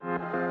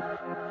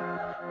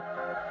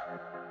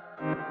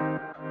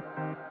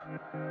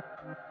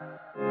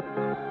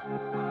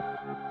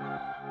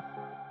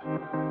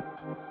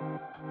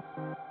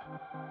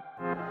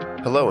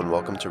Hello and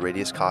welcome to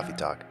Radius Coffee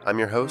Talk. I'm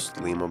your host,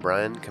 Liam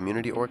O'Brien,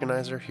 community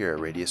organizer here at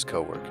Radius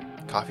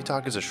Cowork. Coffee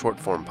Talk is a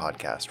short-form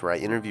podcast where I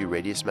interview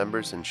Radius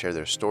members and share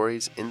their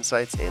stories,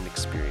 insights, and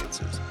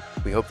experiences.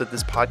 We hope that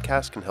this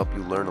podcast can help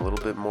you learn a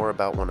little bit more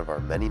about one of our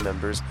many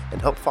members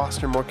and help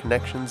foster more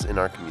connections in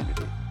our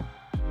community.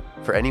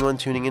 For anyone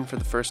tuning in for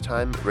the first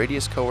time,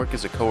 Radius Cowork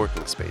is a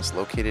co-working space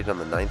located on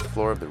the 9th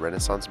floor of the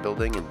Renaissance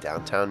Building in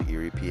downtown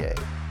Erie, PA.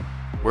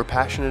 We're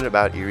passionate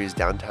about Erie's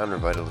downtown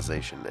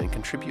revitalization and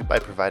contribute by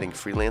providing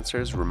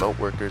freelancers, remote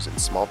workers, and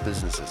small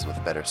businesses with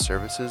better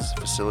services,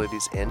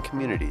 facilities, and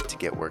community to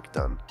get work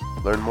done.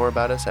 Learn more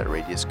about us at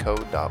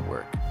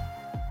radiusco.work.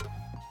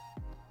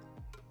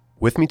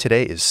 With me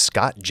today is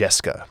Scott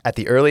Jeska. At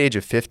the early age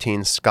of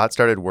 15, Scott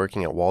started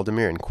working at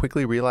Waldemir and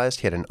quickly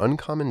realized he had an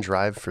uncommon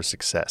drive for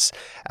success.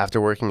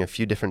 After working a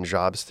few different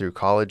jobs through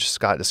college,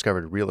 Scott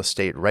discovered real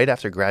estate right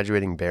after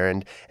graduating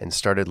Barron and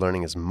started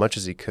learning as much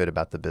as he could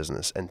about the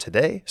business. And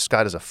today,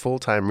 Scott is a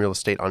full-time real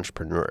estate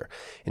entrepreneur.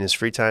 In his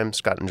free time,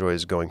 Scott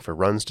enjoys going for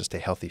runs to stay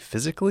healthy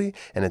physically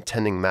and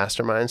attending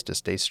masterminds to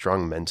stay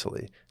strong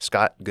mentally.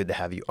 Scott, good to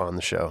have you on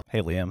the show.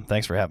 Hey, Liam.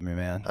 Thanks for having me,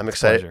 man. I'm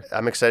excited.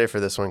 I'm excited for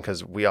this one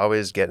because we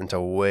always get into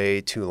way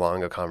too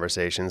long of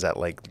conversations at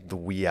like the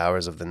wee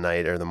hours of the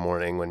night or the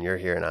morning when you're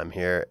here and I'm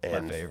here.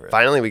 And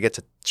finally we get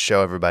to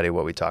show everybody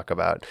what we talk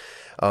about.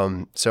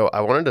 So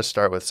I wanted to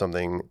start with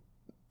something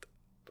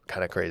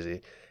kind of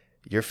crazy.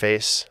 Your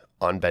face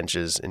on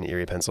benches in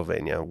Erie,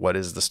 Pennsylvania. What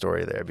is the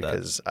story there?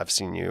 Because I've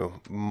seen you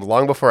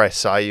long before I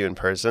saw you in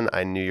person.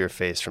 I knew your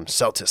face from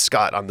Celtic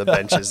Scott on the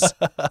benches.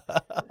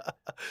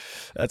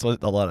 That's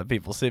what a lot of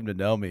people seem to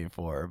know me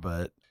for,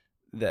 but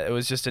it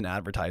was just an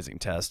advertising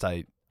test.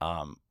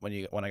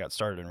 When I got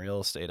started in real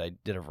estate, I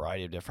did a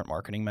variety of different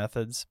marketing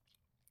methods,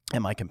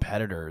 and my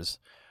competitors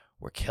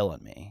were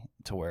killing me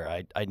to where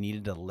I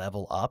needed to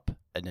level up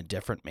in a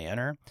different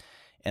manner.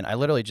 And I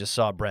literally just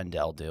saw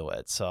Brendel do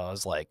it. So I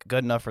was like,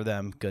 good enough for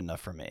them, good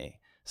enough for me.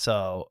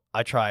 So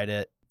I tried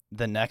it.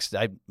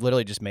 I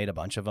literally just made a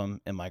bunch of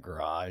them in my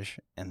garage,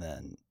 and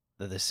then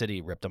the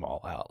city ripped them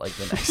all out like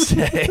the next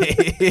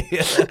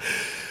day.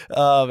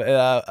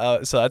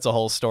 So that's a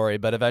whole story.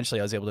 But eventually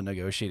I was able to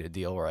negotiate a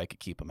deal where I could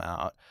keep them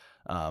out.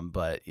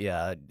 But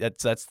yeah,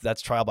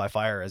 that's trial by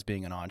fire as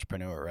being an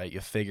entrepreneur, right? You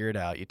figure it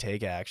out, you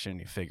take action,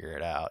 you figure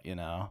it out, you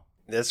know?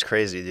 That's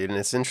crazy, dude. And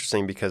it's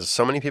interesting because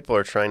so many people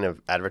are trying to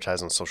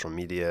advertise on social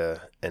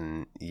media,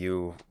 and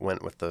you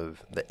went with the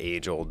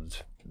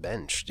age-old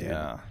bench, dude.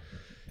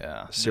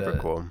 Yeah. Super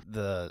cool.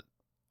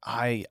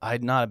 I'm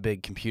not a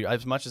big computer.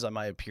 As much as I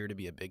might appear to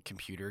be a big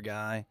computer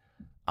guy,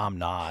 I'm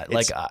not.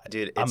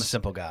 I'm a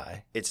simple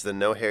guy. It's the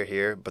no hair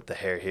here, but the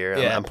hair here.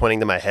 Yeah. I'm pointing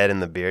to my head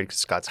and the beard because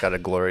Scott's got a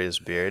glorious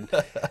beard.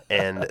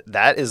 And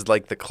that is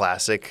like the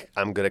classic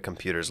I'm good at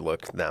computers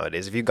look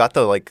nowadays. If you got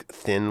the like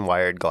thin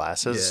wired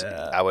glasses,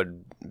 I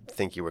would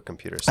think you were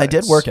computer science. I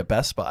did work at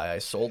Best Buy. I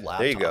sold laptops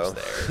there. You go.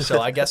 there.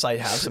 So I guess I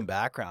have some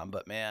background,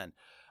 but man,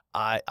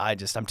 I'm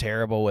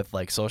terrible with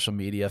like social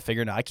media,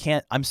 figuring out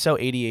I'm so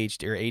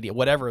ADHD or AD,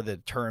 whatever the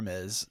term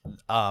is.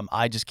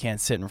 I just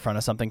can't sit in front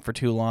of something for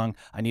too long.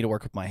 I need to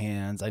work with my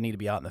hands. I need to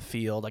be out in the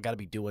field. I got to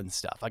be doing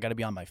stuff. I got to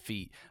be on my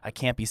feet. I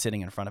can't be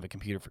sitting in front of a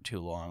computer for too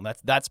long.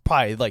 That's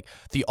probably like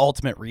the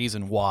ultimate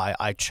reason why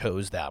I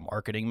chose that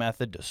marketing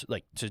method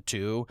to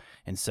do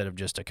instead of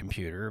just a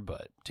computer,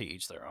 but to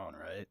each their own,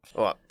 right?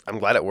 Well, I'm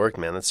glad it worked,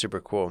 man. That's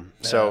super cool.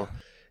 Yeah. So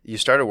you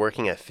started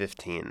working at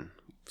 15.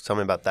 Tell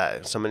me about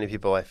that. So many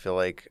people I feel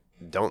like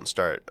don't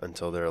start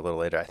until they're a little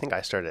later. I think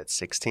I started at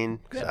 16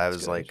 because I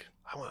was like,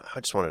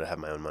 I just wanted to have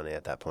my own money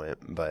at that point.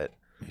 But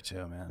me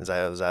too, man. Was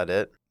that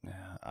it?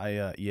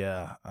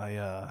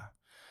 Yeah.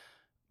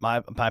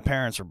 My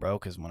parents were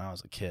broke as when I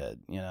was a kid.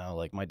 You know,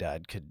 like my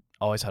dad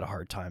always had a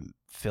hard time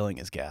filling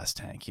his gas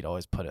tank. He'd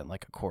always put in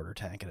like a quarter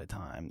tank at a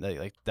time.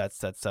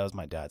 That was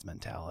my dad's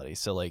mentality.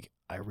 So like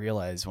I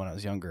realized when I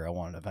was younger, I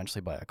wanted to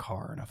eventually buy a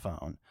car and a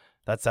phone.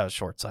 That's how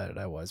short-sighted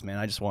I was, man.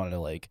 I just wanted to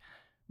like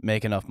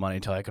make enough money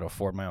until I could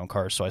afford my own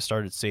car. So I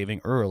started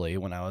saving early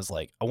when I was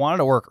like, I wanted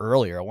to work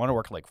earlier. I wanted to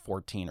work like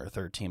 14 or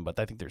 13, but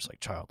I think there's like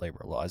child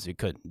labor laws. You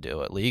couldn't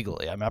do it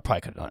legally. I mean, I probably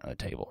could have done it on a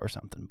table or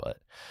something, but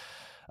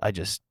I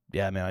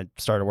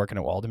started working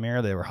at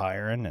Waldemir. They were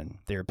hiring and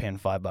they were paying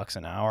 $5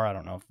 an hour. I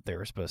don't know if they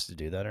were supposed to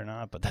do that or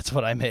not, but that's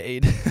what I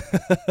made.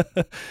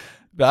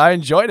 But I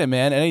enjoyed it,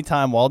 man.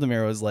 Anytime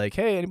Waldemir was like,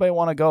 hey, anybody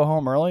want to go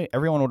home early?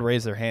 Everyone would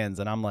raise their hands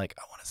and I'm like,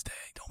 I want to stay.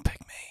 Don't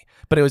pick me.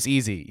 But it was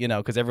easy, you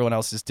know, because everyone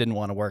else just didn't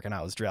want to work and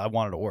I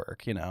wanted to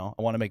work, you know.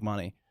 I want to make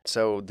money.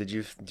 So do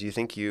you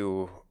think did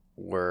you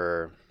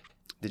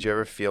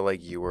ever feel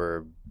like you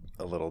were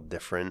a little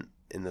different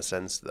in the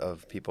sense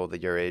of people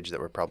that your age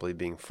that were probably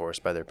being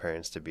forced by their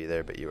parents to be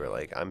there, but you were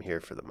like, I'm here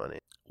for the money?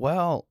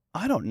 Well,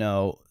 I don't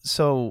know.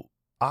 So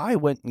I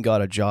went and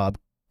got a job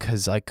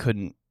because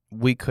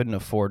we couldn't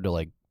afford to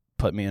like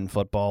put me in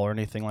football or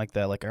anything like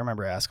that. Like I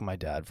remember asking my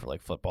dad for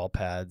like football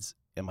pads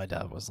and my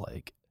dad was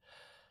like,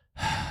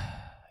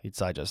 he'd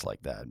sigh just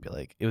like that and be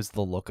like, it was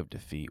the look of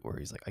defeat where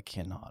he's like, I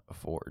cannot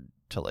afford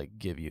to like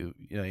give you,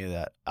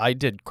 that. I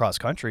did cross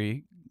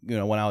country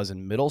when I was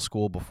in middle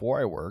school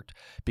before I worked,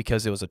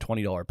 because it was a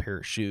 $20 pair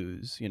of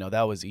shoes.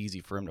 That was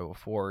easy for him to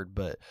afford.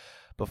 But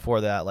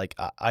before that, like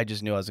I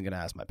just knew I wasn't going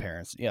to ask my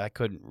parents. I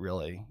couldn't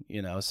really,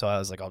 so I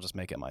was like, I'll just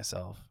make it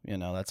myself.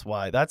 That's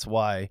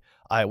why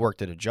I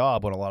worked at a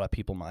job when a lot of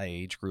people my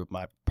age group,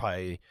 my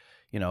probably,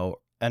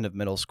 end of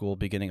middle school,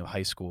 beginning of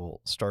high school,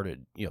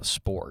 started,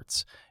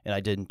 sports. And I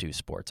didn't do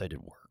sports. I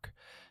did work.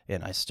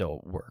 And I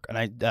still work. And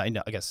I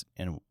guess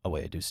in a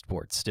way I do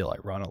sports still. I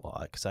run a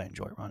lot because I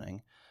enjoy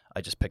running. I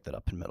just picked it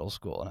up in middle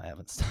school and I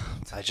haven't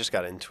stopped. I just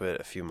got into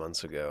it a few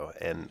months ago,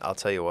 and I'll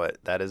tell you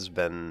what, that has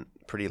been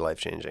pretty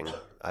life-changing.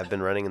 I've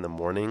been running in the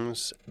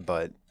mornings,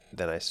 but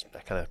then I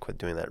kind of quit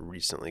doing that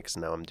recently because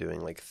now I'm doing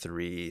like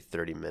 3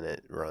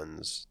 30-minute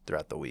runs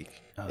throughout the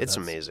week. It's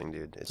amazing,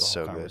 dude. It's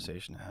so good.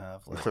 Conversation to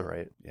have. Like,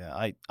 right.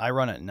 Yeah, I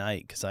run at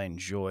night because I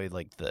enjoy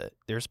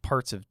there's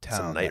parts of town.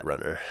 It's a night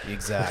runner.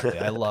 Exactly.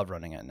 I love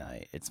running at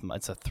night.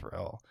 It's a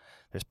thrill.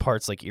 There's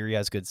parts like Erie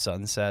has good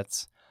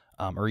sunsets.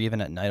 Or even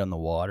at night on the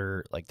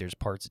water, like there's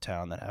parts of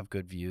town that have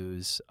good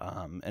views.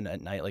 And at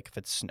night, like if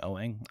it's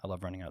snowing, I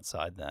love running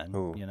outside then.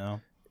 Ooh.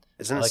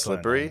 Isn't it like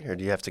slippery, or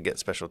do you have to get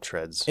special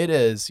treads? It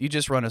is. You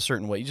just run a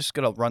certain way. You just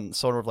got to run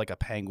sort of like a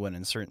penguin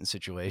in certain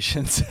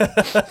situations.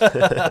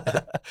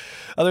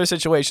 Other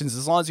situations,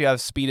 as long as you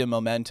have speed and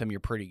momentum,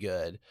 you're pretty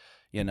good,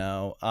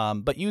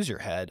 But use your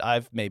head.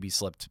 I've maybe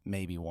slipped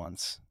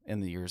once in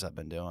the years I've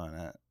been doing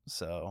it.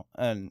 So,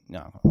 and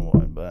no, I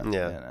would, but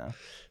yeah.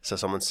 So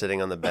someone's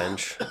sitting on the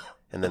bench,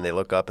 and then they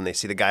look up and they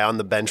see the guy on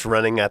the bench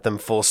running at them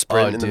full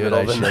sprint in the middle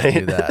of the night.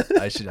 Do that.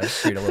 I should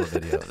create a little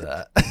video of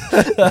that.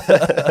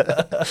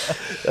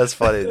 That's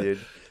funny, dude.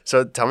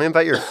 So tell me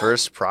about your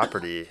first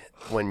property.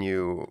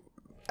 When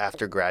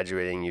after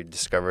graduating, you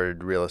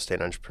discovered real estate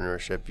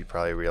entrepreneurship. You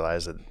probably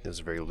realized that it was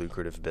a very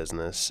lucrative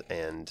business,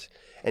 and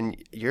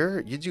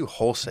you do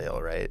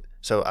wholesale, right?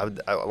 So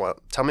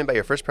tell me about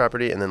your first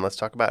property, and then let's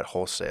talk about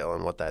wholesale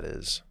and what that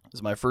is.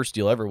 My first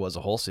deal ever was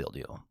a wholesale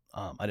deal.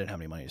 I didn't have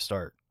any money to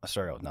start. I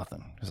started out with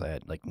nothing because I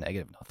had like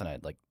negative nothing. I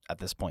had like at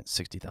this point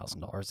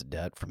 $60,000 of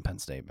debt from Penn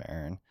State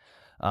Barron,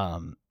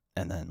 and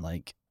then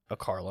like a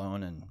car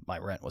loan, and my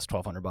rent was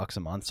 $1,200 a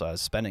month. So I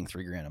was spending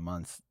 $3,000 a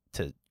month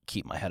to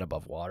keep my head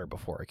above water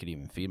before I could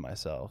even feed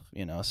myself.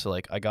 So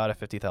like I got a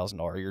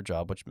 $50,000 a year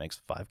job, which makes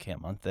 $5,000 a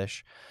month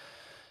ish.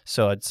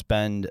 So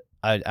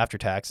after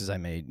taxes, I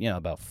made,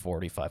 about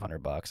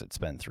 $4,500. I'd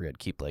spend $3,000. I'd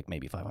keep like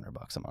maybe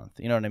 $500 a month.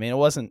 You know what I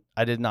mean?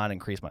 I did not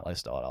increase my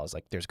lifestyle at all. I was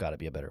like, there's got to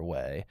be a better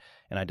way.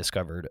 And I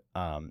discovered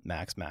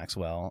Max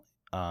Maxwell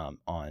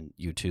on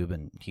YouTube,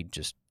 and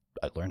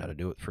I learned how to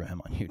do it through him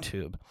on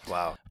YouTube.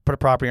 Wow. Put a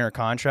property under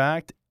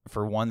contract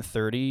for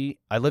 $130.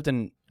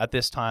 At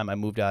this time, I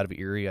moved out of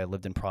Erie. I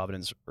lived in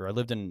Providence, or I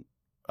lived in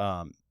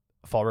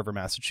Fall River,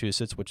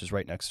 Massachusetts, which is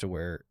right next to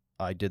where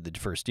I did the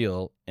first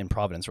deal in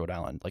Providence, Rhode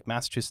Island. Like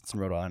Massachusetts and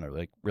Rhode Island are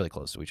like really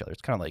close to each other.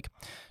 It's kind of like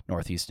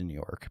northeast New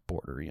York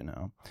border,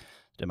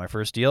 Did my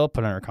first deal,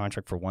 put it under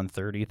contract for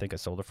 $130. I think I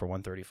sold it for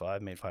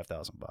 $135, made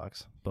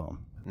 $5,000.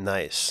 Boom.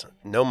 Nice.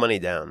 No money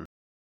down.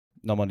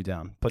 No money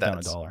down. Put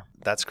down $1.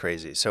 That's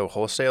crazy. So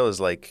wholesale is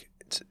like,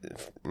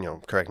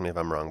 correct me if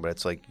I'm wrong, but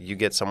it's like you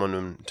get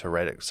someone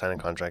to sign a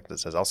contract that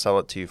says, I'll sell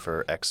it to you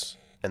for X.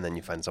 And then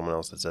you find someone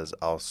else that says,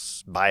 I'll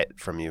buy it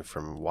from you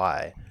from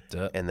Y.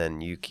 And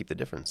then you keep the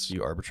difference. You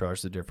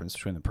arbitrage the difference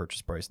between the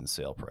purchase price and the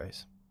sale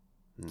price.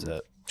 That's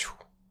it.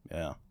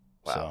 Yeah.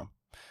 Wow.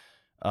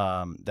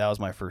 So that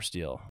was my first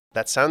deal.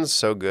 That sounds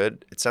so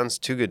good. It sounds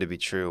too good to be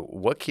true.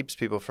 What keeps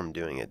people from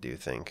doing it, do you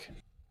think?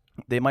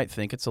 They might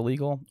think it's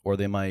illegal, or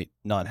they might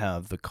not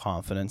have the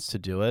confidence to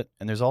do it.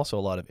 And there's also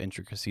a lot of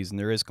intricacies, and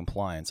there is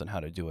compliance on how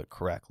to do it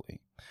correctly.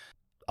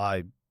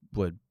 I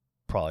would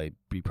probably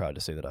be proud to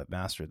say that I've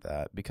mastered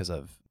that because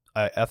I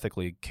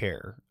ethically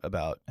care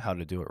about how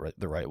to do it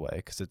the right way,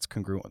 because it's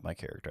congruent with my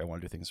character. I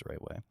want to do things the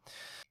right way.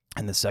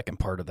 And the second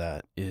part of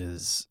that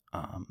is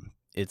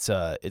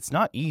it's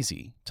not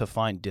easy to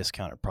find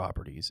discounted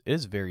properties. It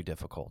is very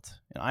difficult.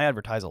 And I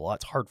advertise a lot.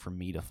 It's hard for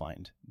me to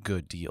find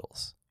good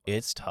deals.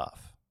 It's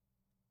tough.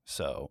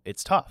 So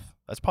it's tough.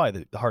 That's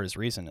probably the hardest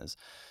reason is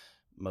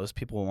most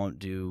people won't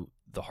do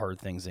the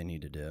hard things they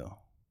need to do.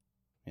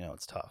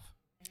 It's tough.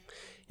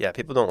 Yeah,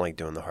 people don't like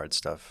doing the hard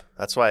stuff.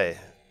 That's why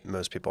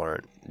most people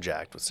aren't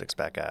jacked with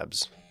six-pack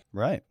abs.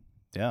 Right.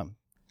 Yeah.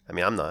 I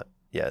mean, I'm not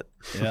yet.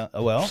 Yeah.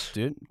 Well,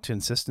 dude,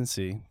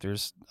 consistency.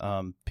 There's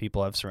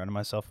people I've surrounded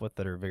myself with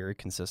that are very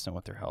consistent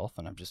with their health,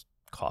 and I've just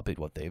copied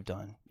what they've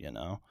done,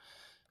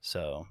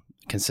 So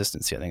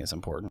consistency, I think, is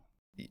important.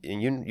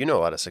 And you know a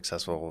lot of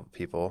successful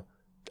people.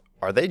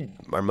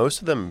 Are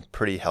most of them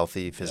pretty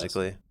healthy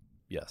physically?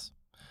 Yes.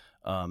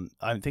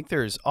 I think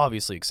there's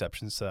obviously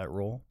exceptions to that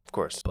rule. Of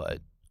course. But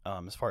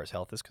as far as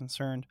health is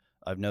concerned,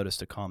 I've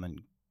noticed a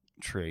common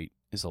trait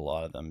is a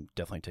lot of them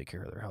definitely take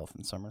care of their health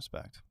in some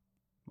respect.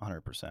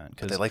 100%.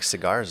 They like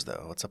cigars,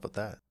 though. What's up with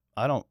that?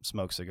 I don't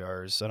smoke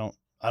cigars. I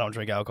don't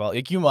drink alcohol.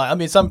 Like you might. I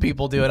mean, some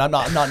people do it. I'm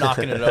not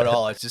knocking it at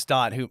all. It's just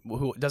not who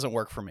it doesn't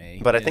work for me.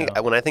 But I think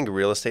when I think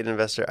real estate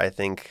investor, I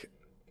think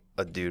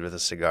a dude with a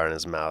cigar in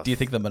his mouth. Do you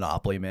think the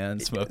Monopoly man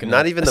smoking?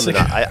 Not even the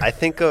Monopoly. I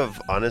think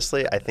of,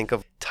 honestly,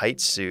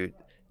 tight suit,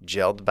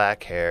 gelled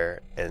back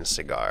hair, and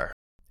cigar.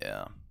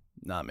 Yeah,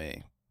 not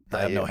me. Not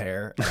I have you. no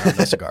hair and I have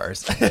no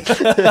cigars.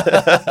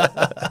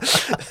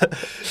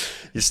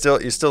 You still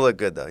look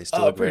good though. You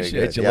still look very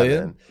good. Appreciate you, Yeah, Liam.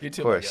 man. You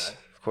too, Of course. my guy.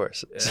 Of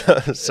course.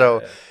 Yeah,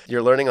 So yeah.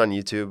 you're learning on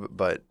YouTube,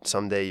 but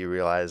someday you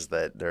realize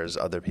that there's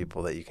other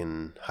people that you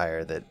can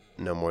hire that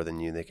know more than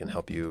you. They can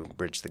help you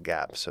bridge the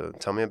gap. So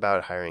tell me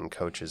about hiring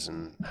coaches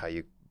and how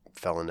you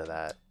fell into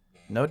that.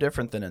 No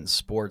different than in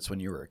sports when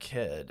you were a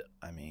kid.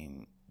 I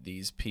mean,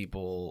 these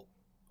kids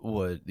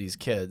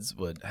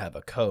would have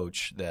a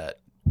coach that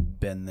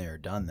been there,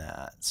 done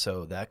that.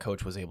 So that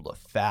coach was able to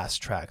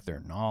fast track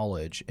their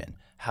knowledge in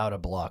how to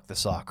block the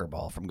soccer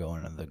ball from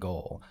going into the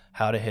goal,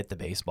 how to hit the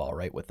baseball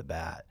right with the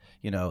bat.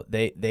 You know,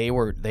 they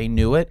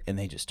knew it and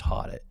they just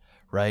taught it,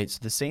 right? So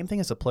the same thing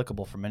is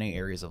applicable for many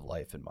areas of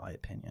life, in my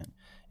opinion.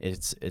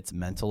 It's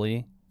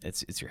mentally,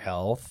 it's your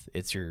health,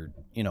 it's your,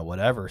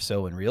 whatever.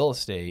 So in real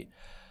estate,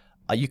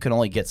 you can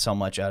only get so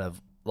much out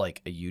of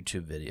like a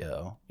YouTube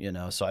video,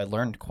 So I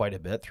learned quite a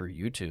bit through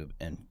YouTube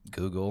and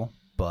Google,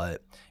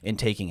 but in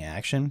taking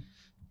action,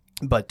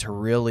 but to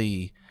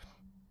really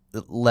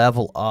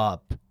level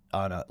up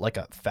on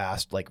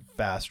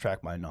fast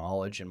track my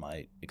knowledge and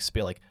my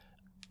experience,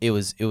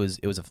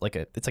 it's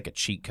like a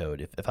cheat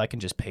code. If I can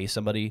just pay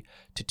somebody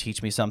to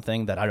teach me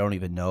something that I don't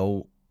even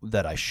know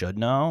that I should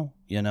know,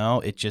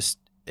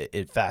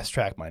 it fast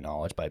tracked my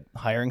knowledge by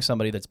hiring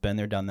somebody that's been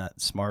there, done that,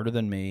 smarter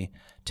than me,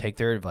 take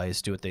their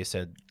advice, do what they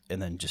said,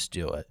 and then just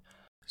do it.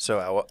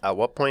 So at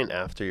what point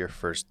after your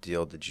first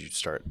deal did you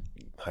start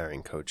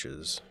hiring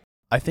coaches?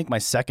 I think my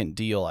second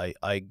deal,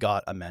 I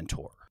got a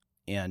mentor,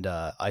 and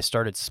I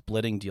started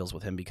splitting deals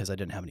with him because I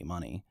didn't have any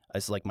money.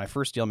 It's like my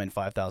first deal made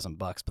 $5,000,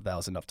 but that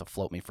was enough to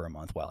float me for a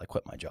month while I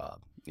quit my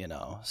job.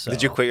 So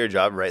Did you quit your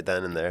job right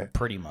then and there?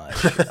 Pretty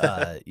much.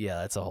 Yeah,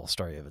 that's a whole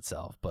story of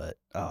itself. But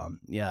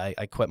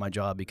I quit my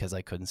job because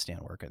I couldn't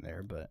stand working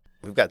there. But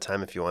we've got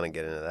time if you want to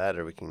get into that,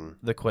 or we can.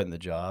 The quitting the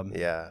job.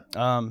 Yeah.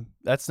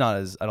 That's not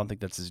as. I don't think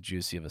that's as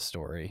juicy of a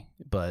story.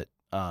 But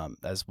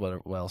as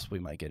what else we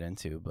might get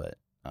into. But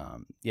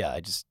I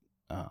just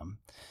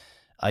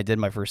I did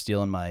my first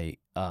deal in my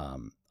I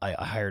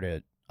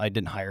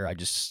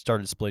just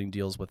started splitting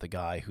deals with a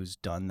guy who's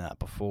done that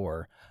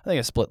before. I think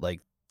I split like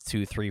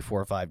 2, 3,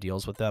 4, 5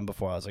 deals with them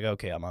before I was like,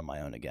 okay, I'm on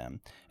my own again.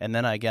 And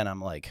then I'm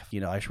like,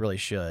 I really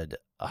should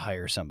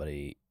hire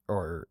somebody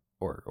or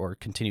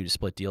continue to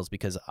split deals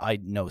because I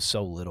know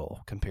so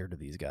little compared to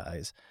these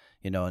guys,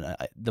 and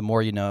the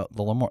more you know,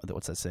 the more,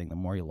 what's that saying? The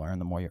more you learn,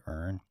 the more you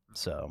earn.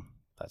 So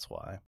that's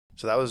why.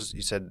 So that was,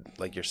 you said,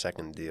 like your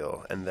second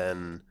deal. And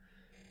then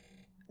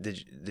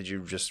did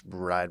you just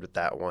ride with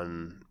that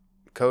one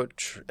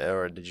coach,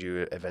 or did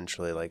you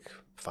eventually like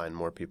find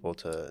more people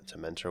to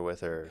mentor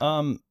with? Or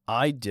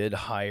I did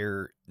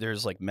hire,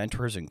 there's like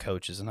mentors and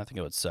coaches, and I think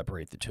I would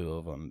separate the two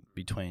of them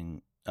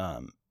between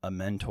a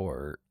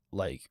mentor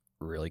like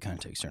really kind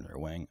of takes you under their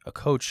wing. A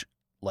coach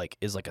like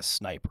is like a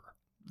sniper.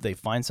 They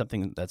find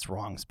something that's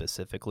wrong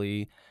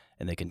specifically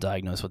and they can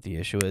diagnose what the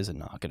issue is and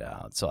knock it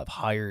out. So I've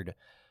hired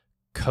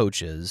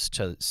coaches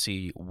to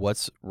see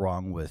what's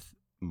wrong with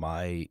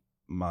my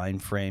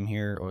mind frame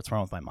here, or what's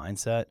wrong with my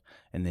mindset,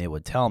 and they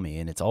would tell me,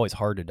 and it's always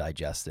hard to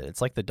digest it. It's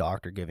like the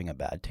doctor giving a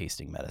bad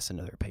tasting medicine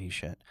to their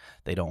patient.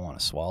 They don't want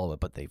to swallow it,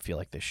 but they feel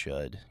like they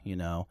should,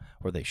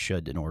 or they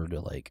should in order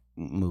to like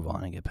move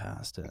on and get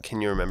past it.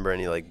 Can you remember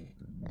any like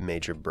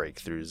major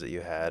breakthroughs that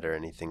you had, or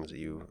any things that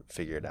you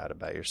figured out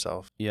about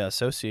yourself? Yeah,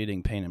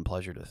 associating pain and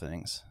pleasure to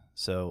things.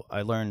 So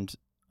I learned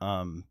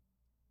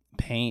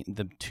pain,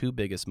 the two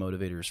biggest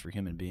motivators for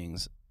human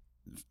beings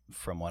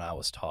from what I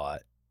was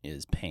taught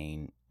is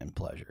pain and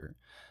pleasure.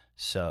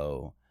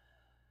 So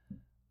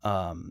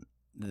I'm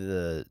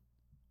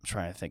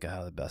trying to think of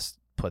how to best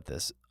put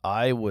this.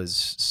 I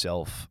was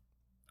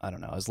I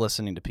was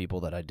listening to people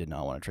that I did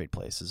not want to trade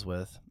places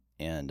with,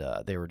 and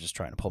they were just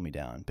trying to pull me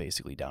down,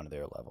 basically down to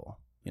their level.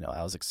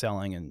 I was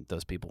excelling and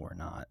those people were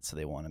not, so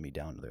they wanted me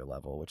down to their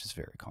level, which is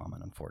very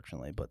common,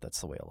 unfortunately, but that's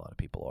the way a lot of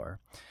people are.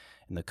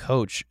 And the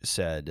coach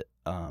said,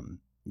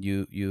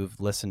 you've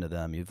listened to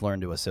them, you've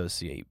learned to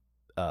associate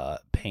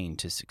pain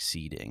to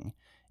succeeding,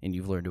 and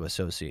you've learned to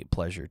associate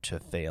pleasure to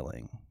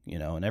failing,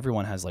 and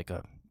everyone has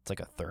it's like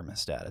a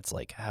thermostat. It's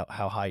like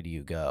how high do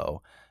you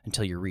go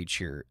until you reach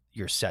your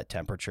set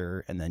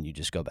temperature, and then you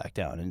just go back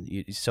down.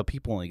 And so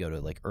people only go to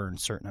like earn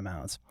certain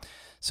amounts.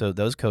 So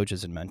those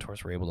coaches and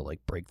mentors were able to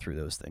like break through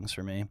those things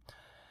for me,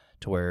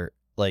 to where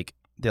like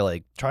they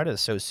like try to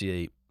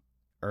associate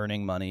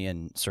earning money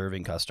and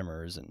serving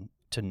customers and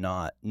to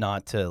not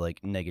to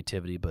like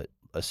negativity, but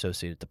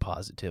associate it to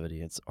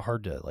positivity. It's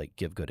hard to like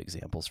give good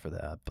examples for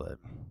that, but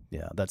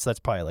yeah, that's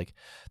probably like,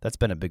 that's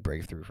been a big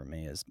breakthrough for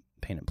me, is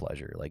pain and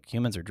pleasure. Like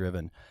humans are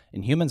driven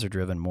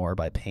more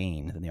by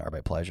pain than they are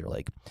by pleasure.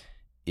 Like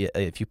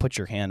if you put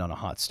your hand on a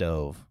hot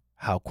stove,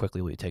 how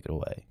quickly will you take it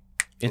away?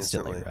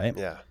 Instantly, right?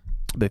 Yeah.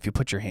 But if you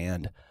put your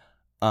hand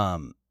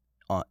on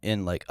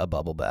in like a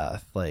bubble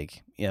bath.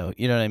 Like, you know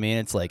what I mean?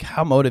 It's like,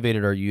 how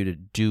motivated are you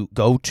to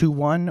go to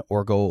one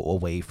or go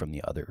away from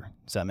the other?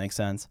 Does that make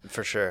sense?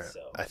 For sure. So.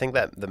 I think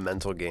that the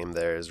mental game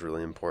there is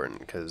really important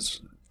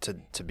because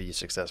to be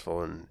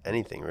successful in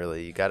anything,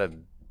 really, you got to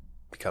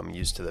become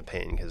used to the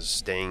pain, because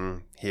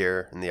staying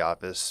here in the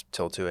office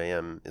till 2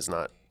 a.m. is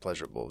not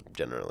pleasurable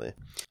generally.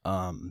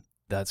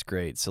 That's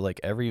great. So like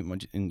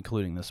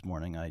including this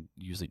morning, I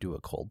usually do a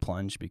cold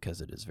plunge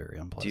because it is very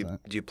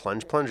unpleasant. Do you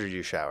plunge or do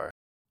you shower?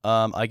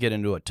 I get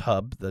into a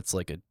tub that's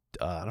like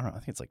I don't know, I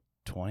think it's like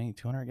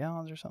 200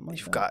 gallons or something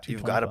like that.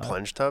 You've got a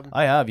plunge tub?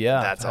 I have,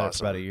 yeah. That's I've had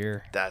awesome. it for about a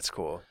year. That's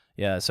cool.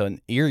 Yeah, so in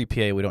Erie,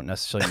 PA, we don't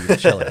necessarily need a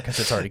chiller because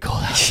it's already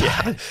cold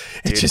outside.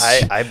 Dude,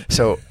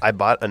 I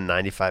bought a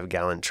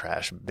 95-gallon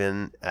trash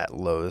bin at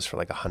Lowe's for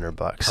like $100.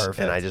 Perfect.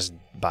 And I just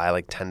buy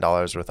like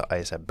 $10 worth of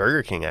ice at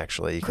Burger King.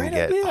 Actually, you can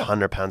get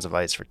 100 pounds of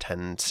ice for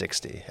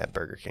 $10.60 at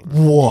Burger King.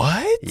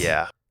 What?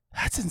 Yeah.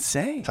 That's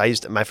insane.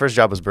 So my first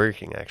job was Burger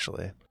King,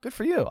 actually. Good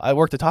for you. I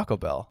worked at Taco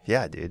Bell.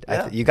 Yeah, dude.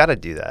 Yeah. You got to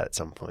do that at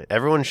some point.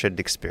 Everyone should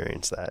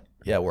experience that.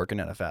 Yeah, working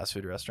at a fast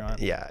food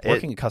restaurant. Yeah.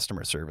 Working in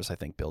customer service, I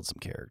think, builds some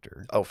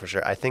character. Oh, for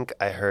sure. I think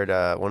I heard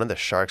one of the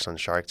sharks on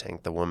Shark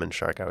Tank, the woman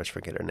shark, I always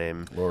forget her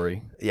name.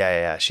 Lori.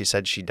 Yeah. She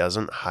said she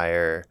doesn't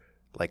hire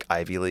like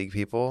Ivy League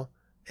people,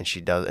 and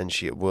she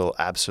will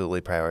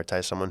absolutely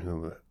prioritize someone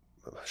who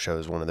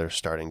shows one of their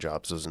starting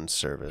jobs was in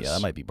service. Yeah,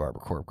 that might be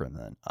Barbara Corcoran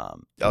then.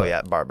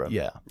 Yeah, Barbara.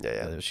 Yeah.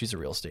 Yeah. She's a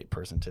real estate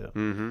person too.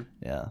 Mm-hmm.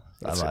 Yeah.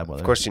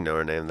 Of course you know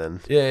her name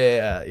then.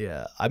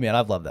 Yeah. I mean,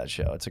 I've loved that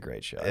show. It's a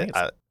great show. I think it's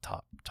a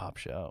top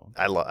show.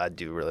 I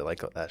do really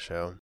like that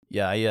show.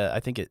 Yeah, I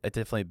think it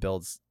definitely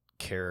builds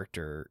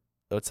character.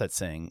 What's that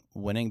saying?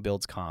 Winning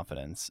builds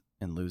confidence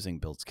and losing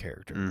builds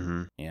character.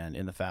 Mm-hmm. And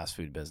in the fast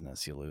food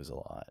business, you lose a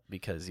lot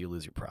because you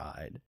lose your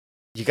pride.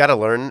 You got to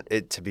learn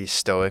it to be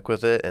stoic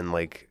with it, and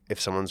like if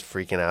someone's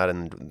freaking out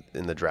in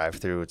the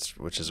drive-thru,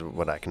 which is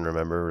what I can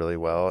remember really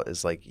well,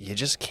 is like you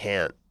just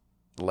can't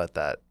let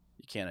that.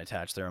 You can't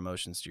attach their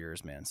emotions to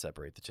yours, man.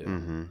 Separate the two.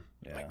 Mm-hmm.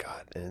 Yeah. Oh my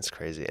God, and it's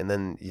crazy. And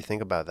then you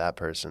think about that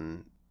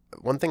person.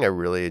 One thing I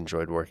really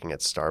enjoyed working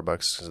at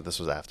Starbucks, because this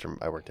was after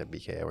I worked at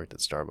BK, I worked at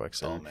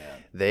Starbucks,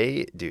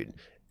 and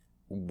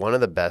one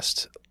of the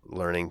best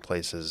learning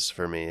places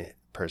for me.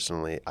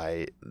 Personally,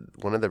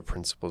 one of the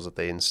principles that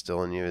they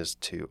instill in you is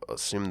to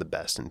assume the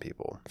best in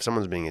people. If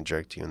someone's being a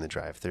jerk to you in the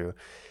drive-thru,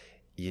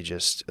 you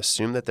just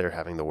assume that they're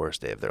having the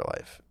worst day of their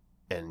life,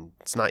 and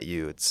it's not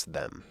you, it's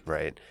them,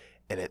 right?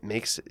 And it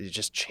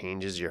just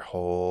changes your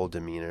whole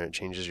demeanor. It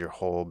changes your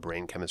whole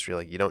brain chemistry.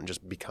 Like you don't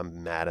just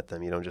become mad at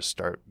them. You don't just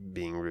start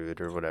being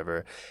rude or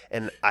whatever.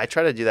 And I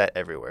try to do that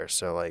everywhere.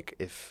 So like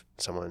if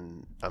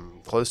someone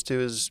I'm close to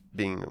is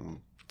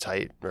being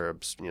tight or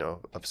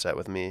upset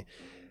with me,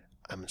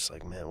 I'm just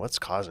like, man, what's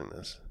causing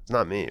this? It's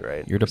not me,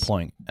 right? You're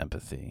deploying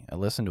empathy. I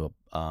listened to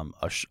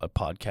a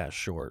podcast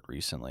short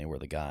recently where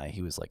the guy,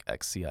 he was like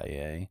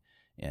ex-CIA,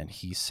 and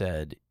he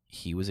said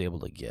he was able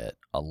to get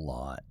a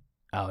lot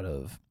out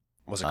of.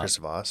 Was it Chris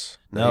Voss?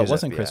 No, it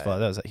wasn't FBI. Chris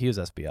Voss. He was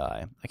FBI. I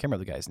can't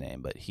remember the guy's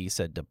name, but he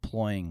said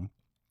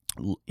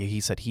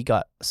he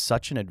got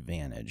such an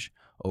advantage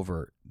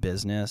over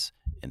business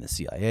in the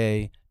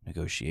CIA,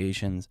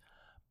 negotiations,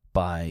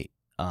 by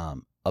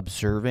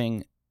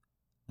observing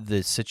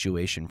the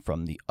situation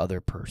from the other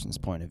person's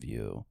point of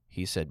view.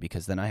 He said,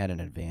 because then I had an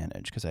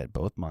advantage because I had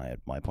both my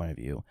point of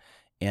view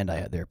and I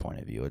had their point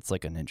of view. It's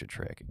like a ninja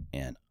trick.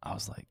 And I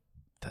was like,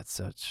 that's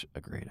such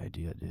a great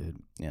idea, dude.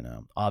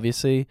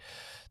 Obviously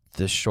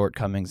the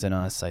shortcomings in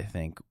us, I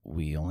think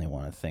we only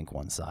want to think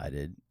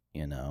one-sided,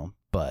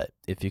 but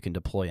if you can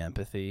deploy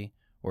empathy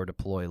or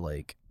deploy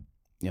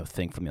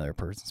think from the other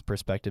person's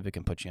perspective, it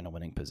can put you in a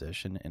winning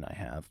position. And I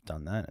have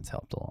done that. It's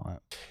helped a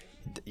lot.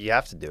 You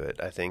have to do it.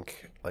 I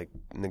think like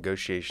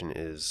negotiation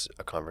is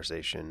a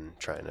conversation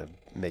trying to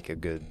make a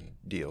good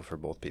deal for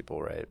both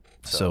people, right?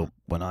 So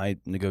when I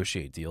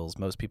negotiate deals,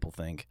 most people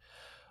think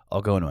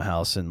I'll go into a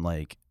house and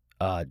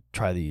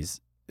try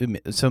these.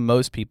 So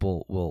most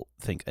people will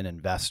think an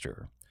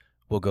investor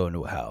will go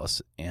into a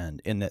house,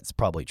 and that's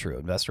probably true.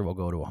 Investor will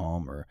go to a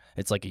home, or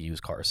it's like a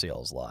used car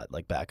sales lot,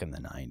 like back in the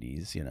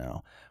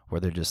 90s, where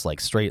they're just like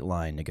straight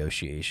line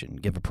negotiation,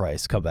 give a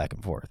price, come back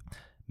and forth.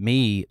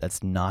 Me,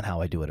 that's not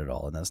how I do it at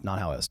all, and that's not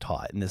how I was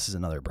taught. And this is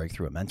another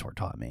breakthrough a mentor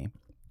taught me,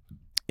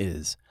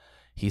 is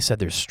he said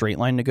there's straight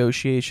line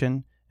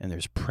negotiation and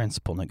there's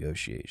principal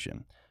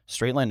negotiation.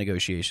 Straight line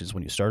negotiation is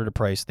when you start at a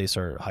price, they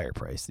start at a higher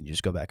price, and you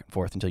just go back and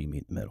forth until you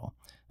meet in the middle.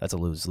 That's a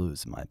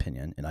lose-lose in my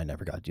opinion, and I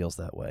never got deals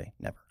that way,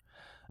 never.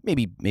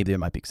 Maybe there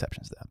might be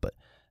exceptions to that, but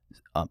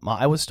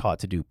I was taught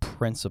to do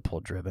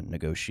principle-driven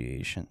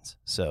negotiations.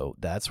 So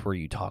that's where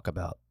you talk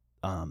about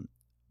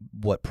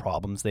what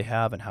problems they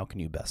have and how can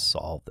you best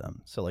solve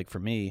them. So like for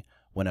me,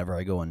 whenever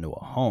I go into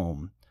a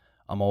home,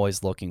 I'm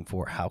always looking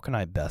for how can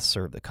I best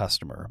serve the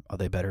customer? Are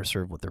they better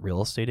served with the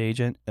real estate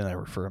agent? And I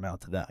refer them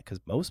out to that, because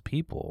most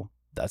people,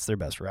 that's their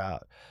best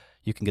route.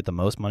 You can get the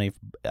most money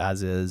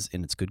as is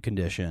in its good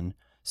condition.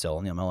 sell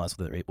on the MLS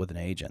with an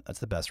agent. That's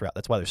the best route.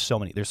 That's why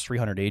there's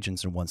 300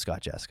 agents and one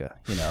Scott Jeska,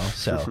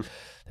 So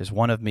there's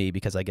one of me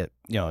because I get,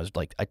 it's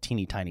like a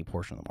teeny tiny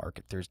portion of the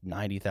market. There's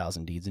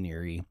 90,000 deeds in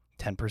Erie,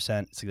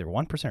 10%, it's either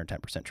 1% or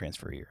 10%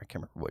 transfer a year. I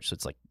can't remember which. So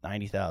it's like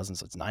 90,000.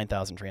 So it's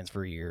 9,000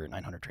 transfer a year,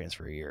 900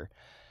 transfer a year.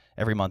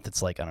 Every month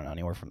it's like, I don't know,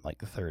 anywhere from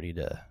like 30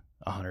 to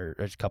 100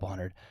 or a couple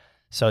hundred.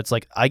 So it's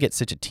like I get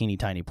such a teeny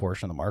tiny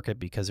portion of the market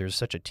because there's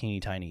such a teeny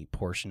tiny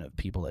portion of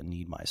people that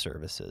need my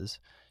services,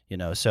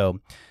 So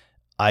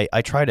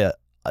I try to,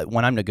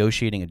 when I'm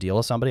negotiating a deal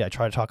with somebody, I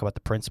try to talk about the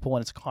principle,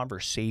 and it's a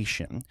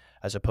conversation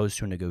as opposed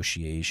to a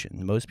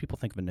negotiation. Most people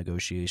think of a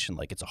negotiation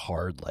like it's a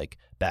hard, like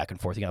back and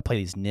forth. You got to play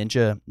these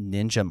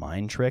ninja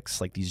mind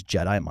tricks, like these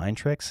Jedi mind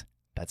tricks.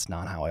 That's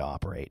not how I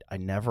operate. I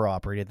never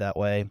operated that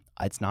way.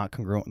 It's not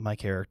congruent with my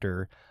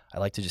character. I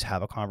like to just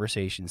have a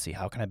conversation, see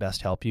how can I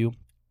best help you.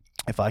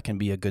 If I can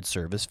be a good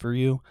service for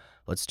you,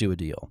 let's do a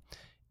deal.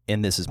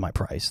 And this is my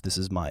price. This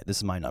is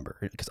my number.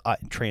 Because I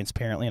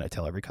transparently, and I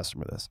tell every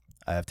customer this,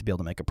 I have to be able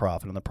to make a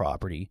profit on the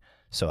property.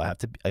 So I have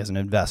to, as an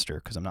investor,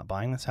 because I'm not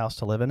buying this house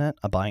to live in it.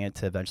 I'm buying it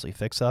to eventually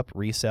fix up,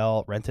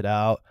 resell, rent it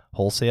out,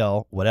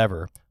 wholesale,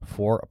 whatever,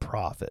 for a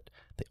profit.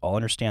 They all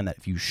understand that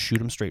if you shoot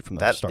them straight from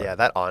the start. Yeah,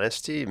 that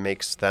honesty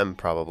makes them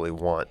probably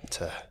want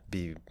to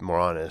be more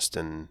honest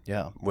and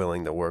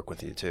willing to work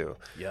with you too.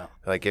 Yeah.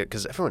 Like,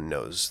 because everyone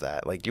knows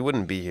that. Like, you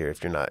wouldn't be here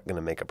if you're not going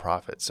to make a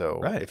profit. So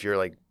if you're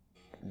like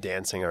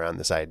dancing around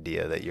this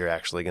idea that you're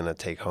actually going to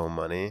take home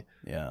money,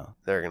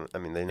 they're going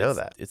to, they know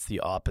that. It's the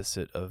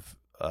opposite of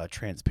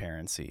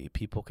transparency.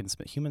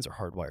 Humans are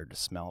hardwired to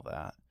smell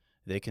that.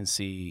 They can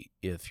see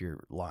if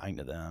you're lying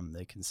to them.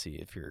 They can see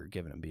if you're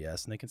giving them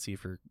BS, and they can see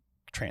if you're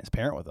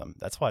transparent with them.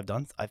 That's why I've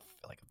done.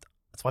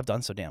 That's why I've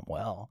done so damn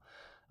well.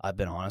 I've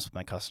been honest with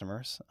my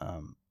customers.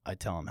 I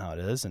tell them how it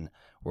is, and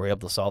we're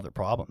able to solve their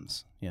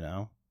problems.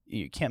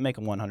 You can't make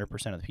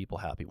 100% of the people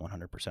happy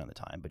 100% of the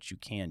time, but you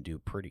can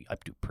do I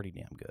do pretty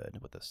damn good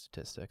with the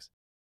statistics.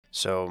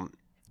 So,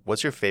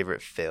 what's your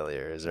favorite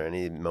failure? Is there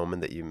any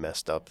moment that you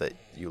messed up that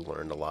you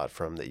learned a lot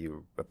from that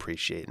you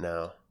appreciate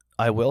now?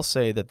 I will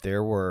say that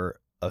there were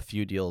a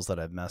few deals that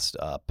I've messed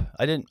up.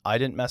 I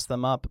didn't mess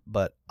them up,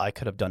 but I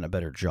could have done a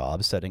better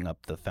job setting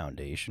up the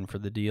foundation for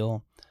the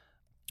deal,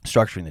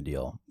 structuring the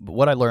deal. But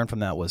what I learned from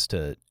that was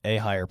to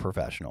hire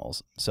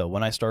professionals. So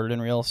when I started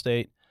in real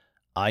estate,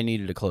 I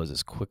needed to close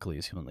as quickly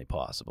as humanly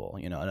possible,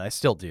 and I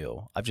still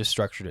do. I've just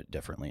structured it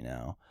differently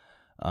now.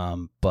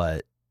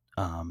 What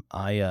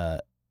I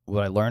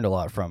learned a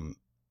lot from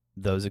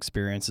those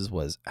experiences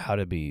was how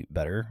to be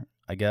better,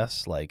 I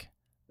guess. Like,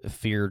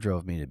 fear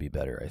drove me to be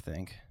better, I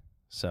think.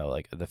 So,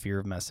 like, the fear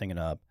of messing it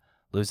up,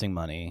 losing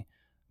money,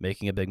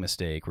 making a big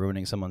mistake,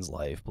 ruining someone's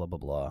life, blah, blah,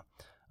 blah.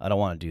 I don't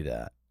want to do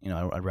that.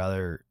 I'd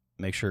rather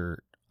make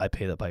sure I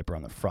pay the piper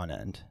on the front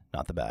end,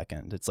 not the back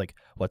end. It's like,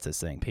 what's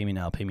this thing? Pay me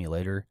now, pay me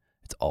later.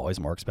 It's always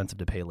more expensive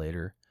to pay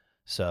later.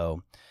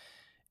 So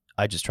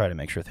I just try to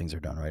make sure things are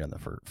done right on the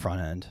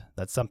front end.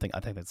 That's something, I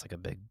think that's like a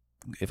big,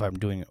 if I'm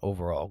doing an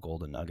overall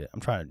golden nugget, I'm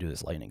trying to do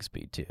this lightning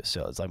speed too.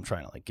 So I'm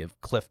trying to like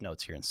give cliff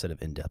notes here instead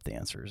of in-depth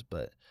answers,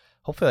 but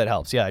hopefully that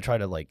helps. Yeah, I try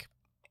to like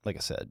I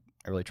said,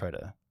 I really try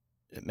to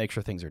make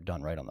sure things are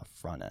done right on the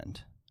front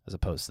end as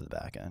opposed to the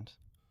back end.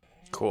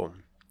 Cool.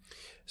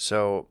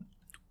 So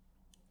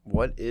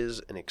what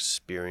is an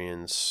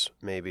experience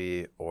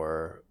maybe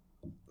or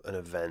an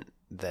event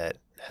that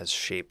has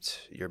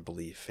shaped your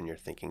belief and your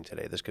thinking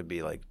today? This could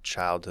be like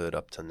childhood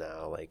up to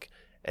now, like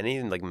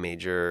any like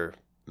major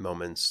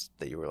moments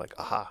that you were like,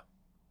 aha,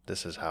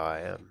 this is how I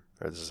am,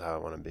 or this is how I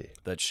want to be.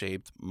 That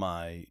shaped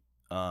my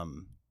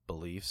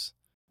beliefs.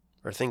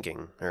 Or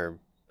thinking, or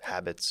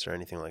habits, or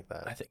anything like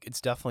that. I think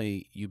it's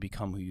definitely you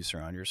become who you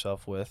surround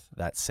yourself with.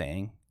 That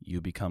saying,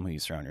 you become who you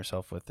surround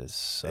yourself with,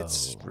 is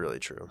it's really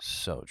true.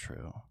 So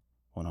true.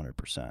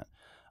 100%.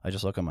 I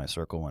just look at my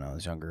circle when I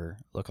was younger,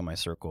 look at my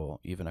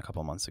circle even a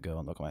couple months ago,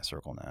 and look at my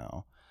circle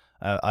now.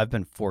 I've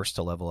been forced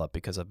to level up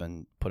because I've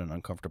been put in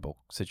uncomfortable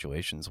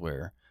situations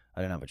where I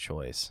didn't have a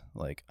choice.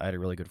 Like, I had a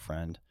really good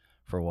friend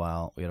for a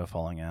while. We had a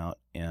falling out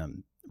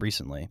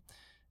recently,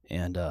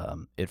 and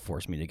it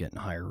forced me to get in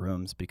higher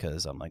rooms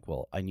because I'm like,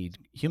 well,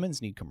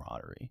 humans need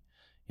camaraderie,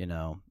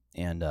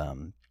 and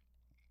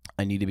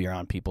I need to be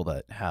around people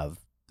that have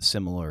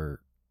similar,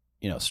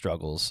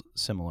 struggles,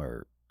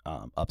 similar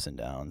ups and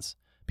downs,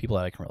 people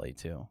that I can relate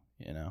to,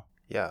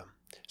 Yeah.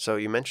 So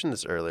you mentioned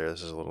this earlier.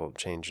 This is a little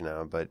change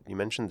now, but you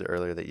mentioned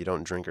earlier that you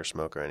don't drink or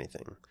smoke or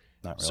anything.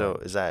 Not really. So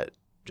is that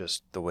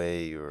just the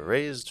way you were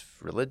raised,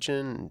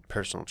 religion,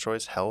 personal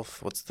choice,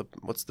 health? What's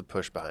the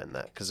push behind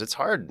that? Because it's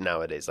hard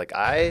nowadays. Like,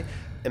 I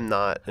am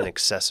not an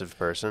excessive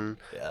person,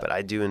 but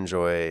I do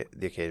enjoy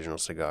the occasional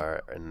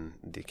cigar and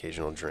the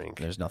occasional drink.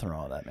 There's nothing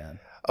wrong with that, man.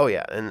 Oh,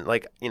 yeah. And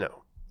like,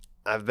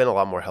 I've been a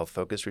lot more health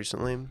focused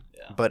recently,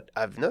 but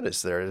I've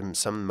noticed there are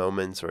some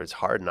moments where it's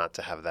hard not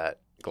to have that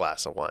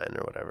glass of wine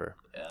or whatever.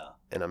 Yeah.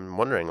 And I'm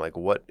wondering, like,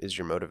 what is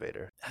your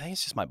motivator? I think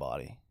it's just my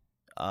body.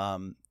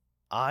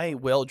 I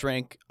will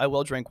drink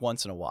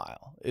once in a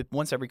while.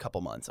 Once every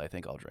couple months, I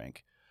think I'll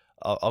drink.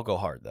 I'll go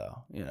hard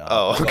though.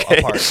 Oh, I'll okay.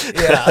 I'll party.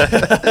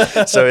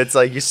 Yeah. So it's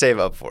like you save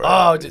up for it.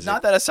 Oh,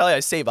 not that necessarily I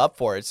save up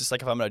for it. It's just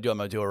like if I'm gonna do it, I'm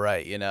gonna do it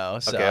right.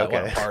 So Okay. I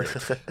want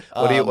to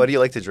party. What do you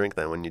like to drink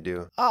then when you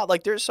do?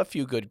 Like there's a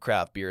few good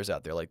craft beers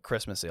out there. Like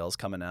Christmas Ale's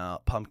coming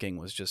out. Pumpkin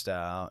was just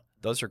out.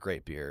 Those are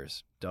great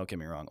beers. Don't get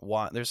me wrong.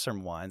 There's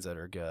some wines that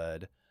are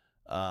good.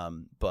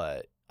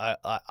 But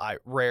I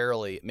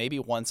rarely, maybe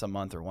once a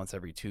month or once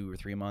every 2 or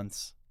 3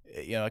 months.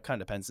 It kind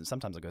of depends. And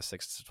sometimes I go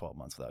 6 to 12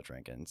 months without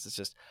drinking. It's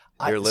just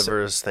Your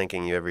liver is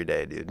thanking you every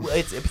day, dude.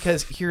 It's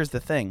because here's the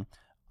thing.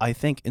 I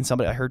think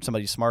I heard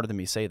somebody smarter than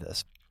me say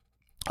this.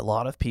 A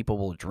lot of people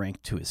will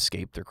drink to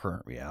escape their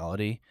current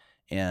reality,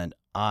 and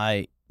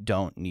I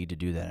don't need to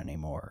do that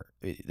anymore.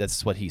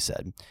 That's what he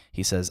said.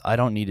 He says, I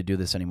don't need to do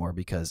this anymore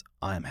because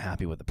I'm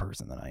happy with the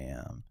person that I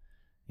am,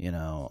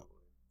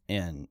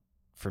 and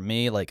for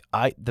me, like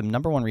the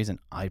number one reason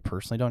I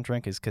personally don't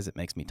drink is because it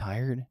makes me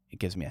tired. It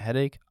gives me a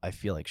headache. I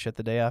feel like shit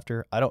the day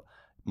after.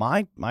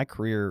 My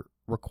career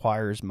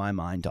requires my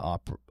mind to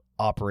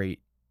operate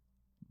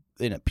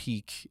in a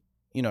peak.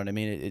 You know what I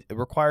mean? It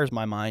requires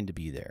my mind to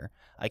be there.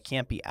 I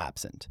can't be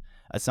absent.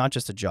 It's not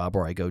just a job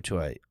where I go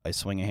to I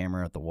swing a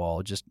hammer at the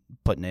wall, just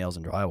put nails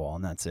in drywall,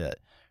 and that's it,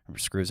 or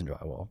screws in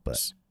drywall.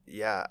 But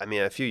yeah, I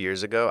mean, a few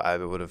years ago, I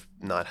would have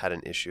not had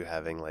an issue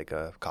having like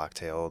a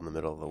cocktail in the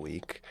middle of the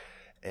week.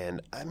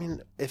 And I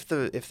mean, if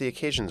the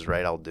occasion's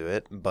right, I'll do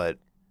it. But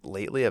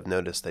lately, I've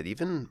noticed that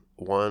even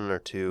 1 or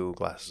 2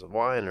 glasses of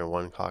wine or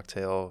 1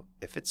 cocktail,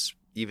 if it's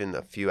even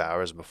a few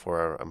hours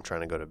before I'm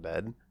trying to go to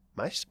bed,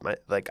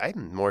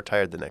 I'm more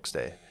tired the next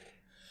day.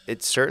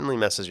 It certainly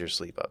messes your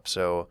sleep up.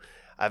 So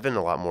I've been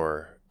a lot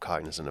more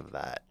cognizant of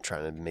that,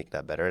 trying to make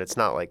that better. And it's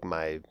not like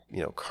my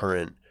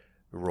current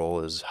role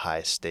is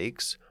high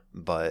stakes,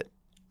 but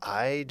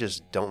I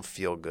just don't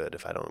feel good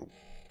if I don't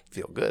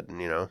feel good,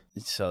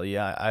 So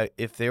yeah,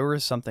 if there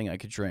was something I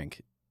could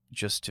drink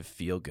just to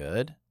feel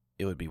good,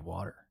 it would be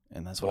water,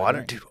 and that's what water.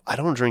 I drink. Dude, I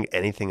don't drink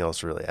anything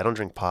else really. I don't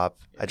drink pop.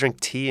 I drink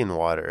tea and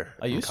water.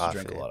 I used coffee.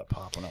 to drink a lot of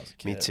pop when I was a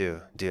kid. Me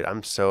too, dude.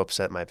 I'm so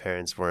upset my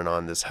parents weren't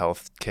on this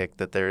health kick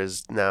that there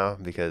is now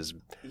because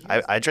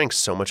I drank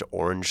so much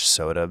orange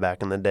soda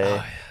back in the day. Oh,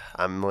 yeah.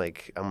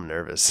 I'm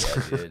nervous.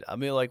 Yeah, dude. I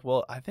mean,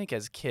 I think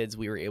as kids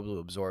we were able to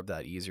absorb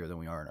that easier than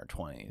we are in our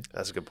 20s.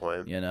 That's a good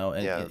point.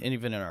 And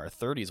even in our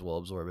 30s we'll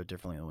absorb it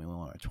differently than we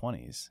will in our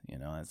 20s.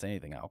 It's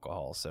anything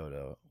alcohol,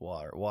 soda,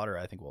 water. Water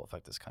I think will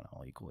affect us kind of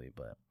all equally,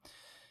 but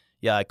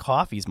yeah,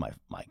 coffee's my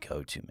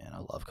go-to, man. I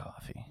love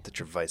coffee. That's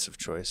your vice of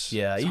choice.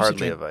 Yeah, it's I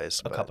hardly a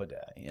vice. A cup a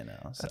day,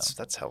 So.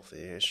 That's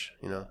healthy-ish.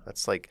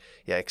 That's like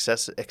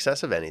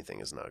excessive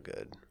anything is not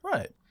good.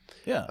 Right.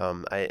 Yeah.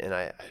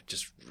 I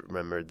just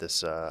remembered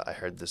this. I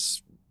heard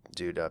this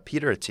dude,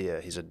 Peter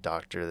Attia. He's a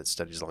doctor that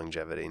studies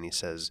longevity, and he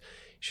says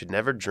you should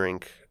never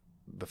drink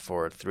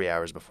before 3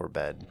 hours before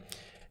bed,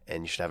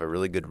 and you should have a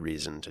really good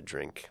reason to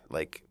drink.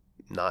 Like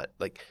not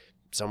like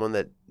someone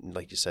that,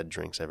 like you said,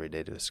 drinks every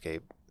day to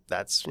escape.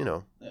 That's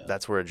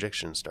that's where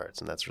addiction starts,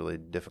 and that's really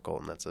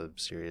difficult, and that's a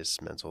serious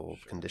mental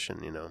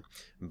condition.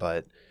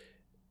 But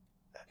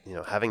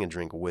having a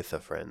drink with a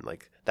friend,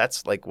 like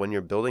that's like when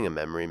you're building a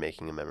memory,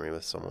 making a memory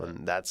with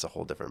someone, that's a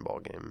whole different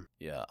ballgame.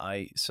 Yeah,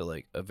 so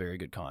like a very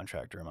good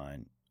contractor of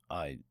mine,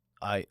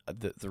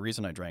 the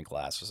reason I drank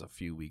last was a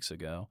few weeks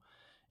ago,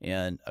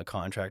 and a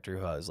contractor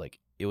who I was like,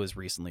 it was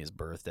recently his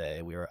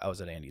birthday. I was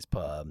at Andy's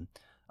pub.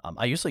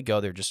 I usually go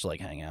there just to like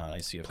hang out. I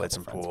see a couple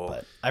friends, pool.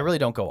 But I really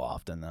don't go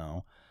often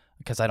though,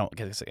 because I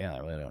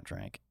really don't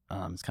drink.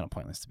 It's kind of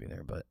pointless to be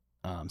there, but.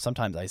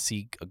 Sometimes I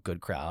see a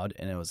good crowd,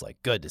 and it was like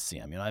good to see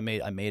them. I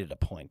made it a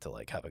point to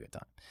like have a good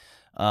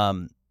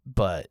time.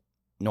 But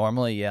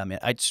normally, yeah, man,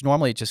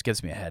 normally it just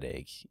gives me a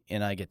headache,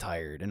 and I get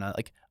tired, and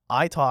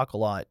I talk a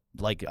lot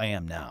like I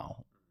am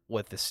now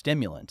with the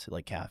stimulant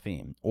like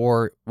caffeine,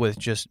 or with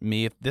just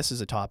me if this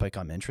is a topic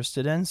I'm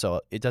interested in.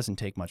 So it doesn't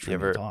take much for me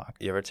to talk.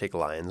 You ever take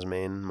lion's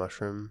mane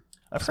mushroom?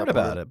 I've heard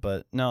about it,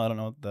 but no, I don't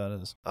know what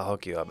that is. I'll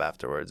hook you up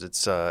afterwards.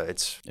 It's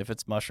if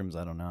it's mushrooms,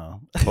 I don't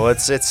know. Well,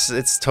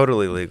 it's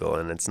totally legal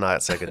and it's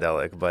not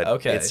psychedelic, but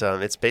okay.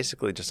 It's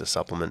basically just a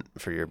supplement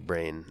for your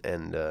brain.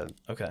 And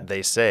okay.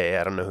 They say,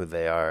 I don't know who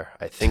they are.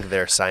 I think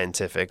they're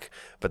scientific,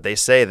 but they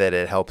say that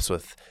it helps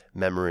with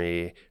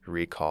memory,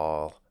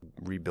 recall,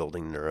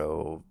 rebuilding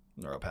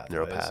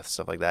neuropath,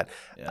 stuff like that.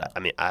 Yeah. I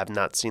mean, I've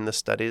not seen the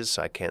studies,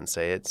 so I can't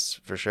say it's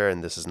for sure.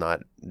 And this is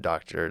not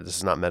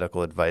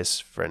medical advice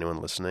for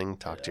anyone listening.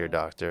 Talk to your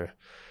doctor.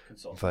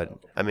 But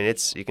I mean,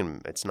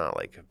 it's not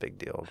like a big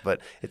deal.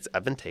 But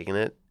I've been taking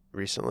it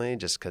recently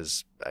just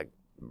because I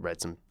read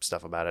some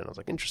stuff about it and I was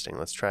like, interesting.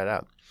 Let's try it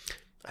out.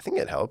 I think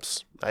it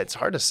helps. It's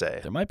hard to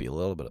say. There might be a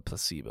little bit of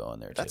placebo in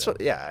there too. That's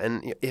what. Yeah,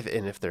 and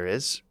if there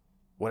is,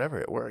 whatever,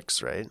 it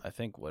works, right? I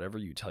think whatever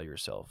you tell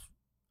yourself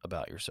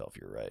about yourself,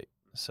 you're right.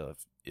 So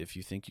if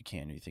you think you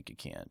can or you think you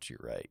can't, you're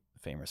right.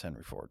 Famous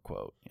Henry Ford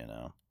quote,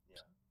 Yeah.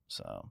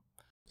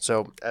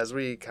 So as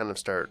we kind of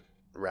start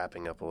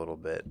wrapping up a little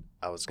bit,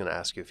 I was going to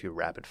ask you a few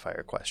rapid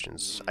fire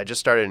questions. I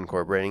just started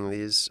incorporating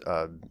these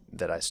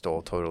that I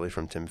stole totally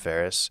from Tim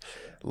Ferriss.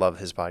 Love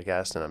his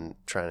podcast, and I'm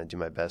trying to do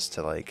my best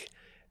to like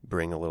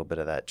bring a little bit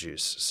of that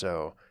juice.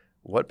 So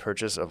what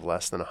purchase of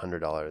less than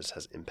 $100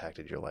 has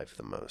impacted your life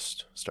the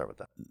most? Start with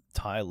that.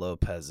 Ty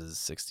Lopez's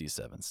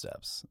 67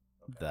 Steps.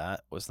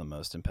 That was the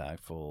most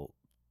impactful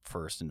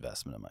first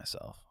investment in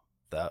myself.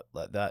 That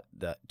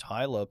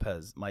Ty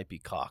Lopez might be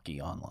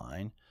cocky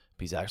online,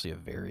 but he's actually a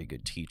very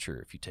good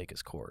teacher if you take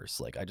his course.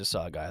 Like, I just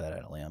saw a guy that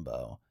had a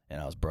Lambo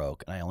and I was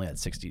broke and I only had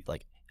 60,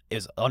 like, it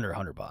was under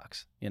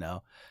 $100, you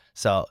know?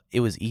 So it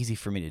was easy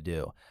for me to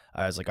do.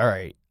 I was like, all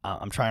right,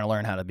 I'm trying to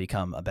learn how to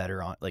become a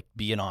better,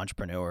 be an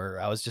entrepreneur.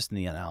 I was just in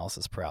the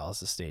analysis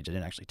paralysis stage. I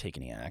didn't actually take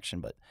any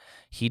action, but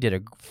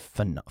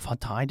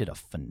Ty did a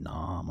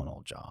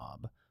phenomenal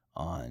job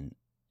on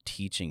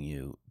teaching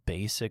you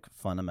basic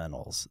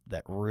fundamentals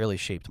that really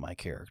shaped my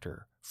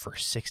character for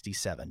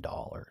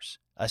 $67.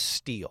 A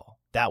steal.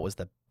 That was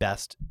the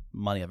best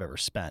money I've ever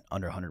spent,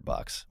 under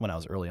 $100 when I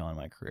was early on in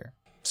my career.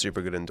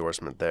 Super good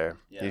endorsement there.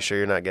 Yeah. You sure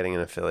you're not getting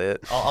an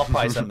affiliate? I'll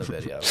probably send him the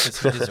video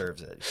because he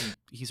deserves it.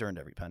 He's earned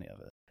every penny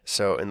of it.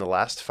 So in the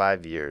last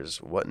 5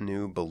 years, what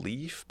new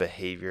belief,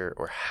 behavior,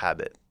 or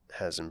habit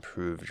has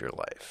improved your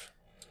life?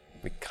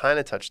 We kind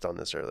of touched on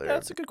this earlier. Yeah,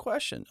 that's a good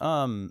question.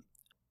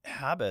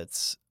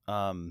 Habits.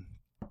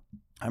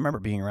 I remember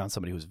being around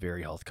somebody who was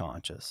very health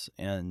conscious,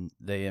 and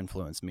they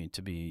influenced me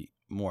to be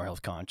more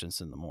health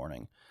conscious in the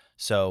morning.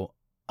 So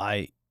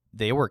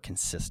they were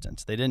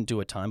consistent. They didn't do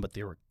a ton, but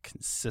they were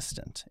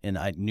consistent. And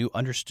I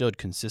understood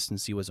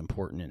consistency was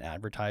important in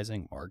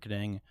advertising,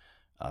 marketing,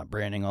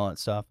 branding, all that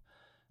stuff.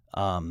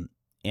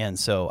 And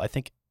so I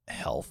think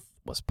health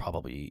was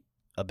probably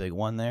a big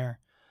one there.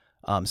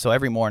 So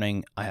every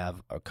morning I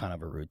have a kind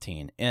of a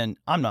routine, and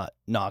I'm not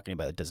knocking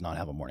anybody that does not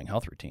have a morning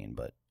health routine,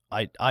 but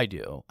I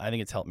do. I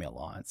think it's helped me a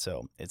lot.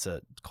 So it's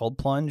a cold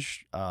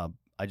plunge.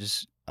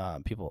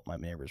 My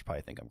neighbors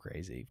probably think I'm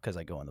crazy because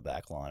I go in the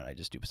back lawn and I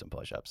just do some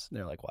push-ups.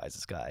 They're like, why is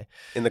this guy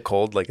in the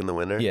cold, like in the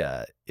winter?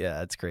 Yeah,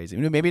 it's crazy.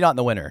 Maybe not in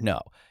the winter.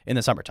 No, in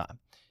the summertime.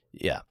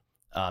 Yeah.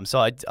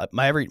 So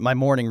my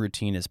morning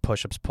routine is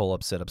push-ups,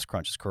 pull-ups, sit-ups,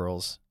 crunches,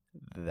 curls.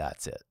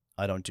 That's it.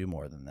 I don't do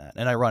more than that.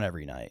 And I run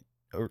every night,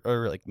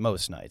 or like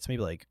most nights,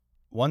 maybe like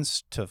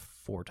once to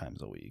 4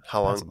 times a week.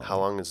 How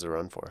long is the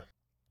run for?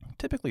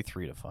 Typically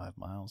 3 to 5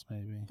 miles,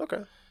 maybe.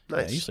 Okay,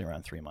 nice. Yeah, usually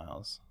around 3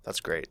 miles. That's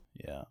great.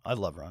 Yeah, I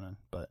love running,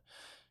 but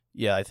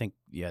yeah, I think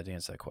to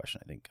answer that question,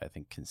 I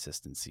think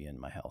consistency in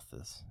my health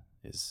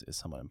is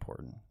somewhat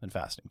important, and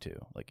fasting too,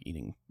 like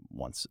eating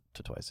once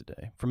to twice a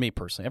day. For me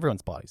personally,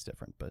 everyone's body's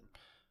different, but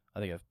I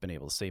think I've been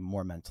able to stay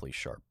more mentally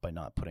sharp by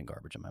not putting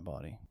garbage in my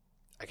body.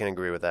 I can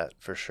agree with that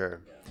for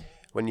sure. Yeah.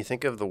 When you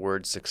think of the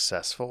word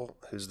successful,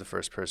 who's the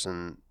first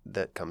person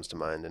that comes to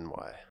mind and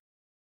why?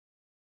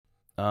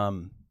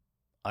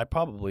 I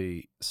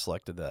probably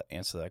selected that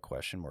answer to that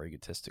question more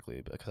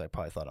egotistically because I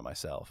probably thought of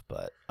myself.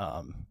 But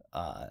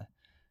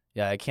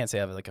yeah, I can't say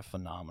I have like a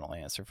phenomenal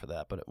answer for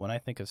that. But when I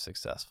think of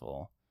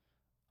successful,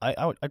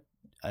 I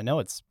know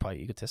it's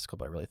probably egotistical,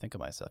 but I really think of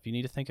myself. You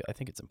need to think. I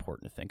think it's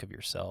important to think of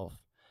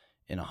yourself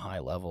in a high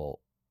level,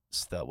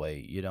 so that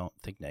way you don't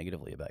think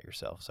negatively about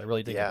yourself. So I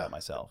really think about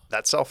myself.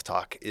 That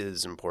self-talk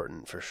is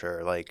important for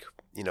sure. Like,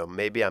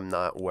 maybe I'm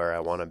not where I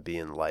want to be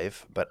in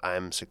life, but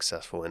I'm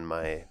successful in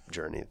my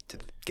journey to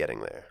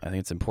getting there. I think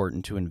it's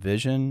important to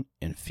envision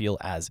and feel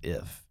as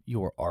if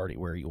you are already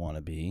where you want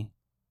to be.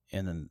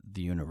 And then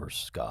the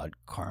universe, God,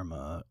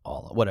 karma,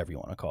 whatever you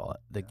want to call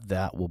it,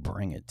 that will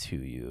bring it to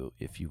you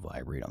if you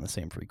vibrate on the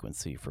same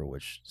frequency for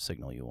which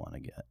signal you want to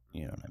get.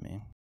 You know what I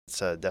mean? It's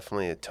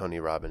definitely a Tony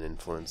Robbins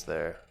influence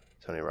there.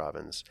 Tony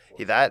Robbins.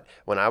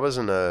 When I was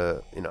I'm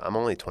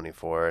only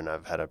 24 and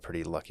I've had a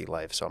pretty lucky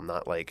life, so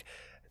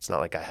it's not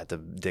like I had to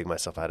dig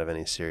myself out of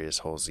any serious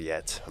holes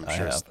yet.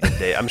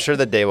 I'm sure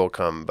the day will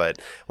come. But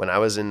when I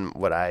was in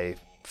what I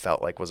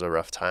felt like was a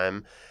rough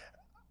time,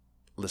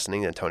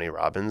 listening to Tony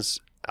Robbins,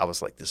 I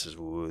was like, this is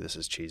woo, this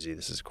is cheesy,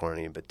 this is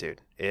corny. But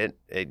dude,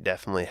 it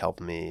definitely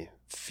helped me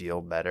feel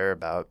better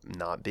about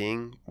not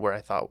being where I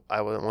thought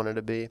I wanted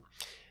to be,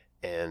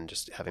 and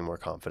just having more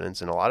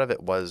confidence. And a lot of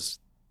it was,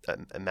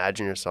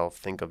 imagine yourself,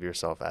 think of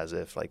yourself as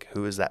if, like,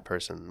 who is that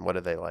person? What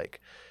are they like?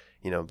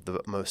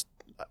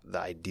 The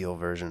ideal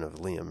version of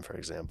Liam, for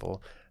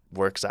example,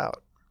 works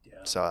out.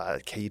 Yeah. So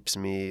it keeps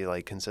me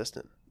like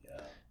consistent.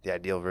 Yeah. The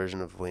ideal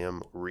version of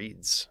Liam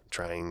reads,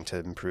 trying to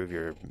improve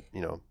your,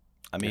 yourself.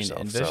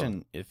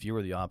 Envision if you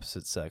were the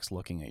opposite sex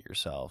looking at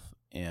yourself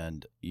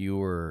and you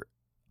were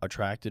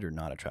attracted or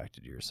not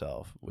attracted to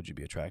yourself, would you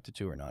be attracted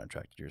to or not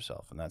attracted to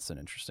yourself? And that's an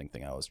interesting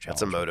thing I was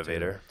challenged. That's a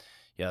motivator.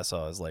 Yeah,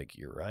 so I was like,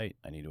 you're right.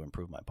 I need to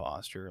improve my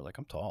posture. Like,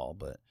 I'm tall,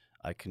 but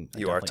I can.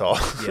 You are tall.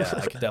 Yeah,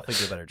 I could definitely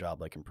do a better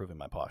job, like improving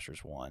my posture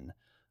is one.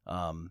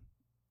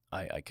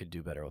 I could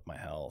do better with my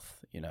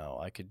health.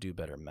 I could do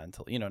better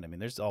mentally. You know what I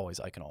mean?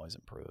 I can always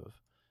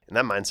improve. And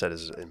that mindset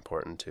is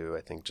important too.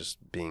 I think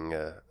just being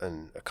a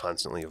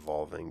constantly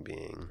evolving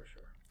being. For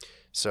sure.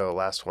 So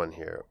last one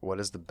here. What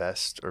is the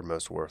best or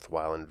most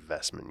worthwhile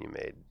investment you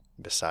made,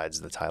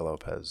 besides the Ty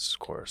Lopez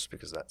course?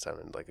 Because that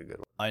sounded like a good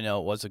one. I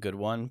know it was a good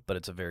one, but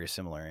it's a very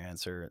similar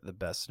answer. The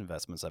best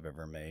investments I've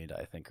ever made,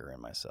 I think, are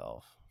in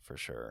myself, for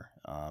sure.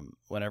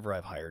 Whenever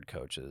I've hired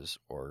coaches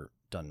or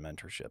done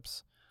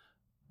mentorships,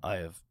 I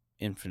have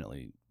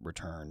infinitely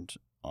returned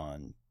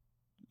on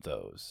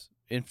those.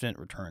 Infinite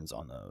returns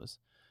on those.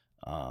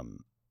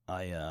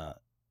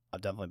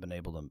 I've definitely been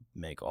able to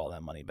make all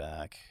that money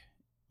back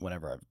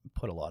whenever I've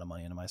put a lot of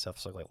money into myself.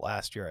 So like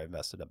last year I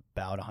invested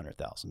about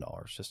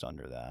 $100,000, just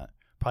under that,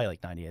 probably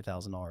like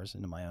 $98,000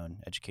 into my own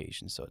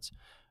education. So it's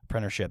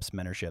apprenticeships,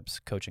 mentorships,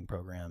 coaching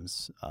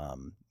programs,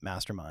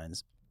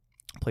 masterminds,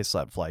 places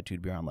I'd fly to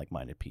be around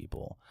like-minded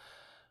people.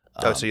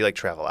 So you like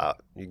travel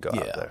out? You go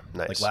out there.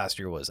 Nice. Like last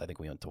year I think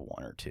we went to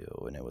one or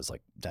two, and it was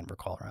like Denver,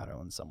 Colorado,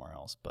 and somewhere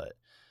else. But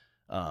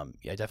I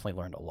definitely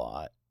learned a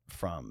lot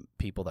from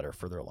people that are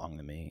further along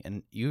than me,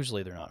 and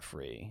usually they're not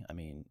free. I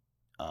mean,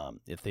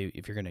 if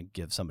you're going to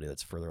give somebody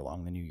that's further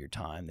along than you your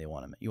time, you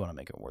want to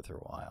make it worth their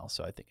while.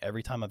 So I think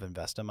every time I've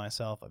invested in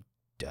myself, I've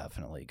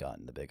definitely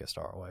gotten the biggest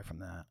ROI from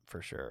that,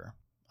 for sure.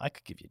 I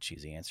could give you a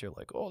cheesy answer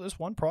like, oh, this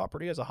one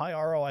property has a high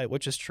ROI,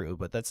 which is true,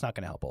 but that's not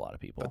going to help a lot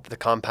of people. But the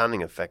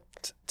compounding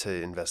effect to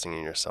investing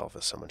in yourself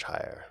is so much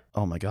higher.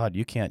 Oh my God,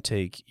 you can't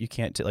take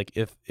like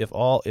if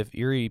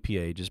Erie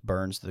EPA just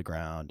burns to the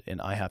ground and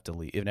I have to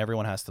leave, and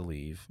everyone has to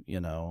leave,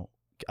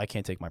 I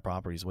can't take my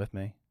properties with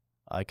me.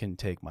 I can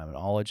take my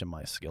knowledge and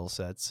my skill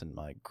sets and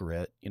my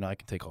grit. I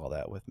can take all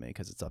that with me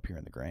because it's up here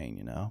in the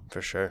grain.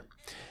 For sure.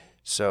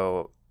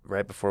 So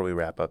right before we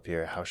wrap up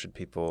here, how should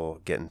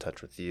people get in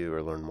touch with you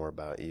or learn more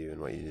about you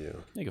and what you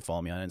do? You can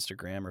follow me on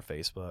Instagram or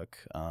Facebook.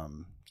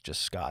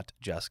 Just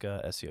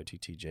Jeska,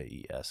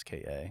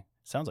 Sottjeska.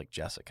 Sounds like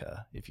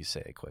Jessica if you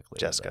say it quickly.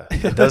 Jeska.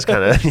 It does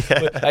kind of.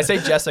 Yeah. I say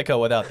Jessica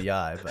without the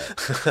I,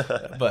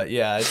 but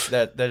yeah, it's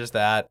there's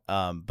that.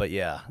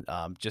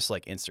 Just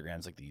like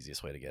Instagram's like the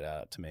easiest way to get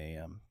out to me.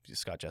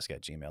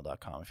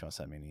 ScottJeska@gmail.com if you want to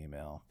send me an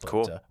email. But,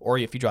 cool. Or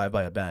if you drive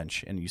by a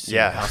bench and you see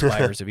House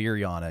Buyers of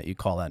Erie on it, you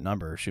call that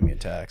number, shoot me a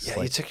text.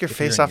 Yeah, you took your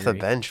face off the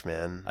bench,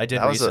 man. I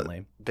did that recently.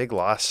 Was a big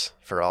loss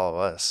for all of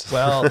us.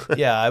 Well,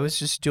 yeah, I was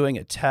just doing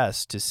a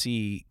test to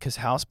see, because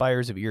House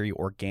Buyers of Erie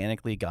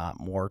organically got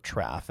more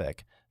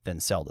traffic than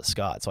Sell to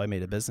Scott. So I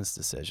made a business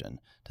decision.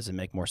 Does it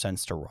make more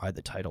sense to ride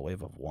the tidal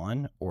wave of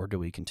one, or do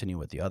we continue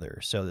with the other?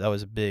 So that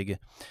was a big,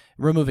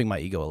 removing my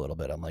ego a little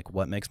bit. I'm like,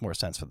 what makes more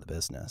sense for the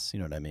business? You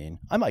know what I mean?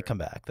 I might come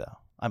back though.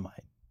 I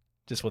might.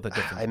 Just with a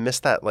different. I miss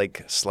that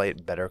like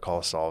slight Better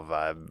Call Saul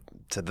vibe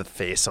to the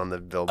face on the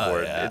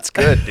billboard. Yeah. It's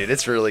good, dude.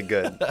 It's really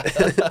good.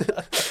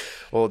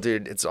 Well,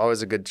 dude, it's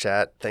always a good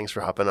chat. Thanks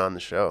for hopping on the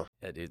show.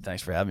 Yeah, dude.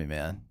 Thanks for having me,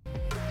 man.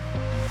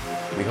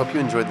 We hope you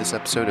enjoyed this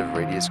episode of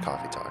Radius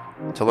Coffee Talk.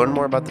 To learn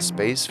more about the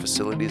space,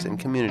 facilities, and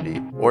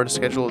community, or to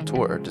schedule a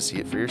tour to see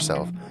it for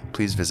yourself,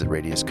 please visit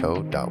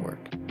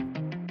radiusco.work.